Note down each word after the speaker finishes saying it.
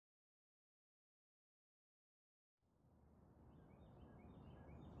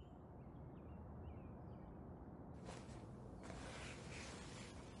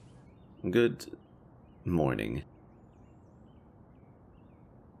Good morning.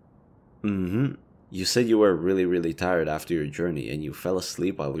 You said you were really tired after your journey and you fell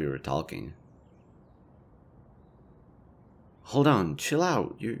asleep while we were talking. Hold on, chill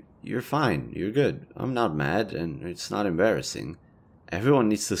out. You're fine. You're good. I'm not mad and it's not embarrassing. Everyone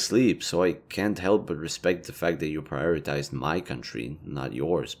needs to sleep, so I can't help but respect the fact that you prioritized my country, not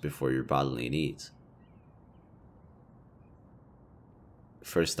yours, before your bodily needs.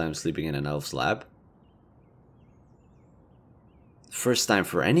 First time sleeping in an elf's lab? First time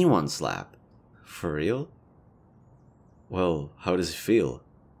for anyone's lab. For real? Well, how does it feel?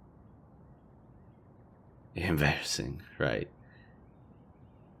 Embarrassing, right?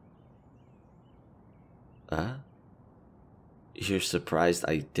 You're surprised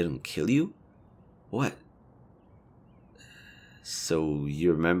I didn't kill you? What? So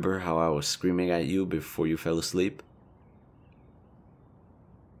you remember how I was screaming at you before you fell asleep?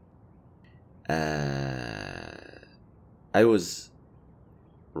 I was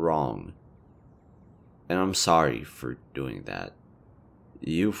wrong. And I'm sorry for doing that.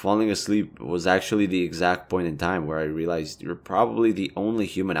 You falling asleep was actually the exact point in time where I realized you're probably the only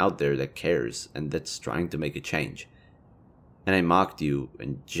human out there that cares and that's trying to make a change. And I mocked you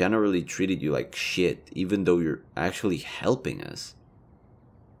and generally treated you like shit, even though you're actually helping us.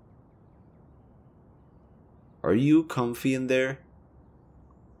 Are you comfy in there?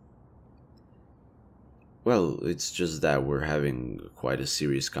 Well, it's just that we're having quite a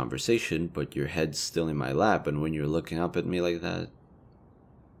serious conversation, but your head's still in my lap, and when you're looking up at me like that...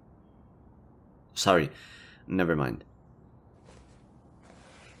 Sorry, never mind.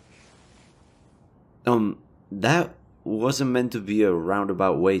 That wasn't meant to be a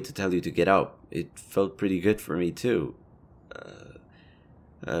roundabout way to tell you to get up. It felt pretty good for me, too.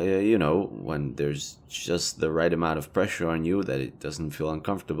 You know, when there's just the right amount of pressure on you that it doesn't feel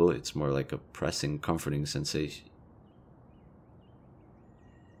uncomfortable, it's more like a pressing, comforting sensation.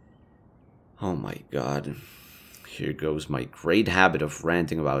 Oh my god. Here goes my great habit of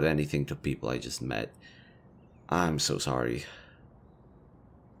ranting about anything to people I just met. I'm so sorry.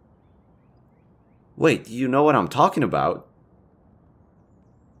 Wait, you know what I'm talking about?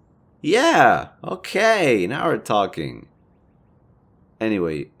 Yeah, okay, now we're talking.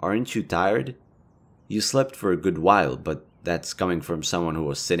 Anyway, aren't you tired? You slept for a good while, but that's coming from someone who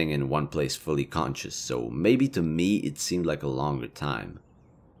was sitting in one place fully conscious, so maybe to me it seemed like a longer time.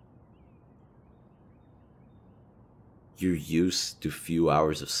 You're used to few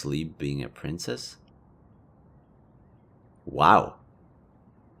hours of sleep being a princess? Wow.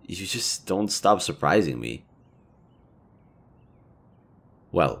 You just don't stop surprising me.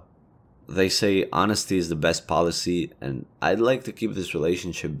 Well, they say honesty is the best policy, and I'd like to keep this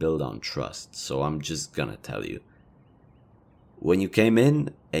relationship built on trust, so I'm just gonna tell you. When you came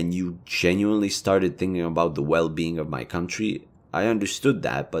in, and you genuinely started thinking about the well-being of my country, I understood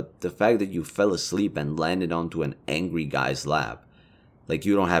that, but the fact that you fell asleep and landed onto an angry guy's lap, like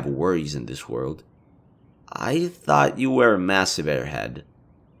you don't have worries in this world, I thought you were a massive airhead.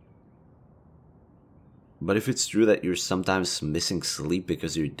 But if it's true that you're sometimes missing sleep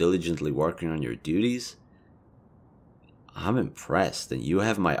because you're diligently working on your duties, I'm impressed and you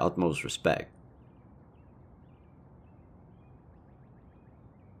have my utmost respect.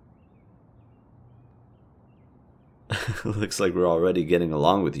 Looks like we're already getting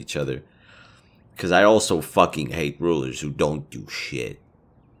along with each other. Because I also fucking hate rulers who don't do shit.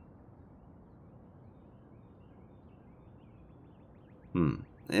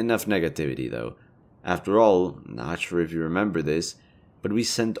 Enough negativity though. After all, not sure if you remember this, but we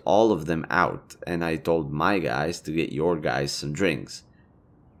sent all of them out, and I told my guys to get your guys some drinks.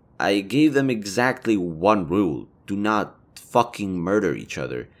 I gave them exactly one rule: do not fucking murder each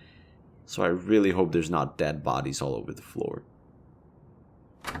other. So I really hope there's not dead bodies all over the floor.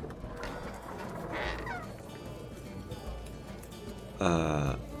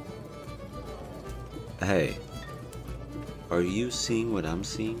 Hey. Are you seeing what I'm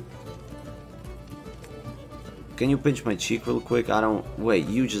seeing? Can you pinch my cheek real quick? Wait,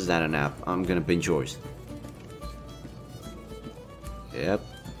 you just had a nap. I'm gonna pinch yours. Yep.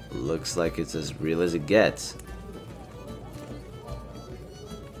 Looks like it's as real as it gets.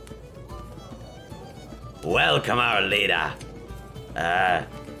 Welcome, our leader.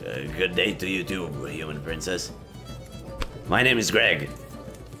 Good day to you too, human princess. My name is Greg.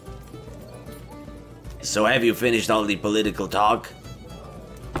 So have you finished all the political talk?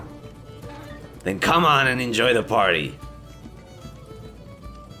 Then come on and enjoy the party.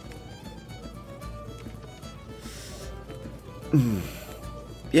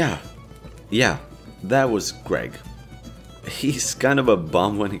 Yeah, that was Greg. He's kind of a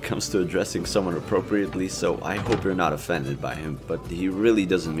bum when it comes to addressing someone appropriately, so I hope you're not offended by him, but he really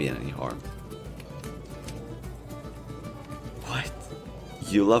doesn't mean any harm. What?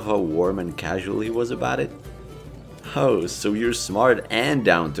 You love how warm and casual he was about it? Oh, so you're smart and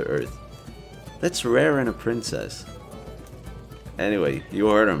down to earth. That's rare in a princess. Anyway, you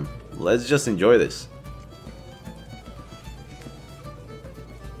heard him. Let's just enjoy this.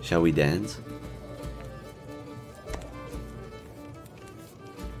 Shall we dance?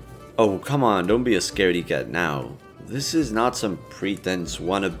 Oh, come on, don't be a scaredy cat now. This is not some pretense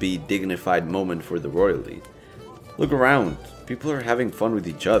wannabe dignified moment for the royalty. Look around, people are having fun with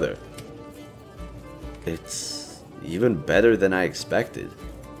each other. It's even better than I expected.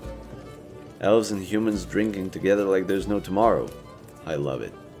 Elves and humans drinking together like there's no tomorrow. I love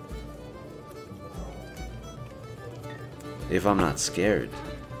it. If I'm not scared.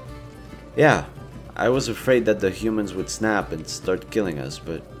 Yeah, I was afraid that the humans would snap and start killing us,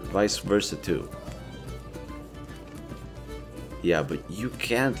 but vice versa too. Yeah, but you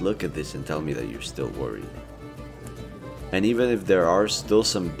can't look at this and tell me that you're still worried. And even if there are still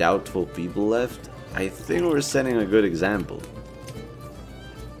some doubtful people left, I think we're setting a good example.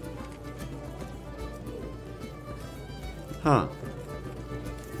 Huh.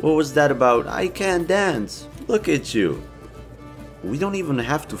 What was that about? I can't dance. Look at you. We don't even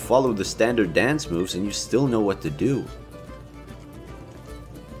have to follow the standard dance moves and you still know what to do.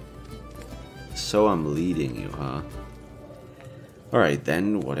 So I'm leading you, huh? Alright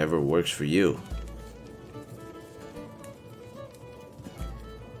then, whatever works for you.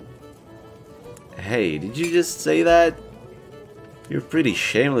 Hey, did you just say that? You're pretty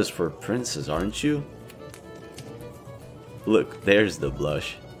shameless for a princess, aren't you? Look, there's the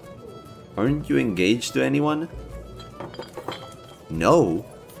blush. Aren't you engaged to anyone? No?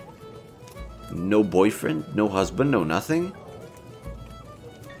 No boyfriend? No husband? No nothing?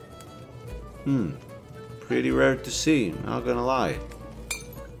 Pretty rare to see, not gonna lie.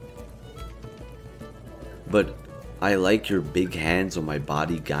 But I like your big hands on my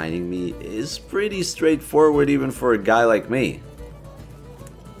body guiding me is pretty straightforward even for a guy like me.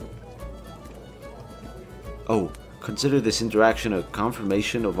 Oh, consider this interaction a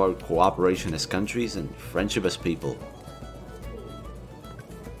confirmation of our cooperation as countries and friendship as people.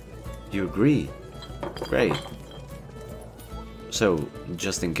 You agree? Great. So,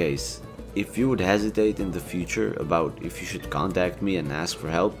 just in case, if you would hesitate in the future about if you should contact me and ask for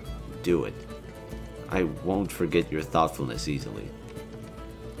help, do it. I won't forget your thoughtfulness easily.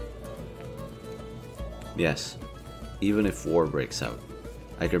 Yes, even if war breaks out,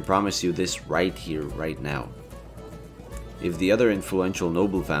 I can promise you this right here, right now. If the other influential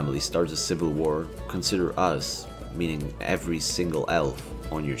noble family starts a civil war, consider us, meaning every single elf,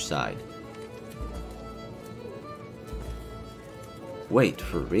 on your side. Wait,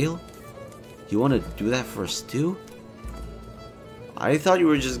 for real? You want to do that for us too? I thought you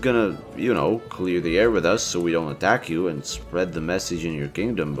were just gonna, you know, clear the air with us so we don't attack you and spread the message in your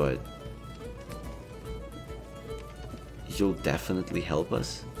kingdom, but... You'll definitely help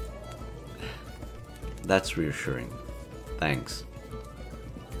us? That's reassuring. Thanks.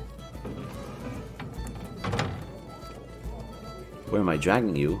 Where am I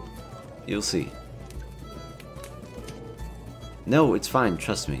dragging you? You'll see. No, it's fine,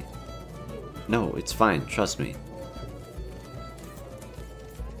 trust me. No, it's fine, trust me.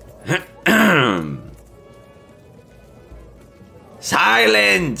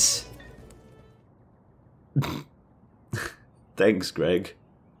 Silence! Thanks, Greg.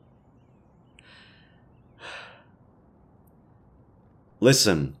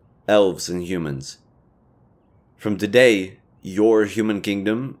 Listen, elves and humans. From today, your human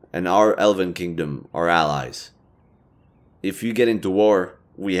kingdom and our elven kingdom are allies. If you get into war,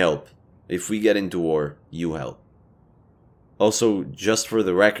 we help. If we get into war, you help. Also, just for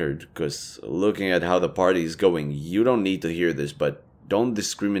the record, because looking at how the party is going, you don't need to hear this, but don't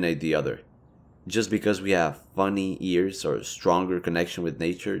discriminate the other. Just because we have funny ears or a stronger connection with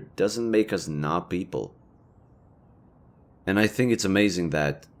nature doesn't make us not people. And I think it's amazing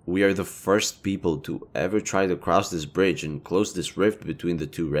that we are the first people to ever try to cross this bridge and close this rift between the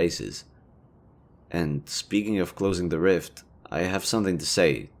two races. And speaking of closing the rift, I have something to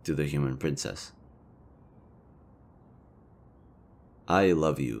say to the human princess. I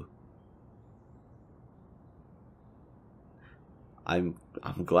love you. I'm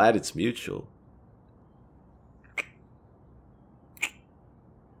glad it's mutual.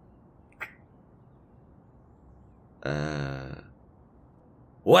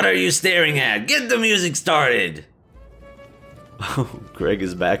 What are you staring at? Get the music started! Oh, Greg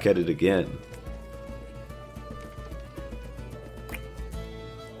is back at it again.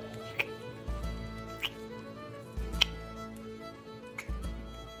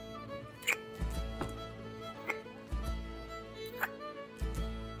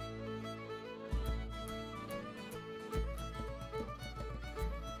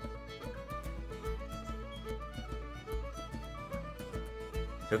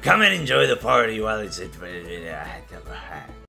 So come and enjoy the party while it's